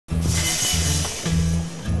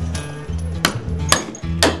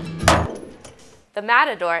The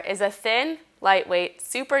Matador is a thin, lightweight,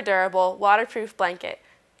 super durable, waterproof blanket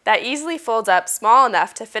that easily folds up small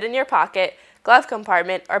enough to fit in your pocket, glove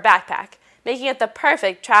compartment, or backpack, making it the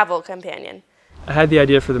perfect travel companion. I had the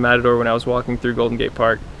idea for the Matador when I was walking through Golden Gate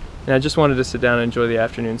Park, and I just wanted to sit down and enjoy the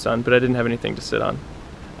afternoon sun, but I didn't have anything to sit on.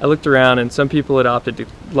 I looked around, and some people had opted to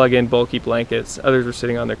lug in bulky blankets, others were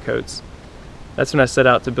sitting on their coats. That's when I set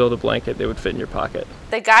out to build a blanket that would fit in your pocket.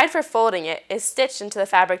 The guide for folding it is stitched into the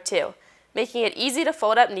fabric too, making it easy to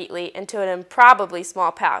fold up neatly into an improbably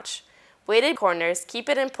small pouch. Weighted corners keep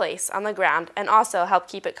it in place on the ground and also help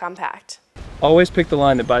keep it compact. Always pick the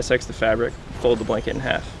line that bisects the fabric and fold the blanket in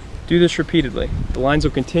half. Do this repeatedly. The lines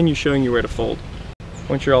will continue showing you where to fold.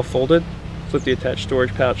 Once you're all folded, flip the attached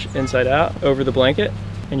storage pouch inside out over the blanket,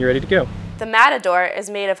 and you're ready to go. The Matador is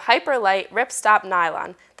made of hyper-light ripstop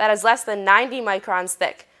nylon that is less than 90 microns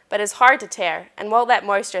thick, but is hard to tear and won't let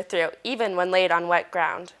moisture through even when laid on wet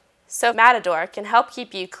ground. So Matador can help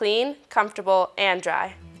keep you clean, comfortable, and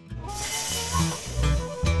dry.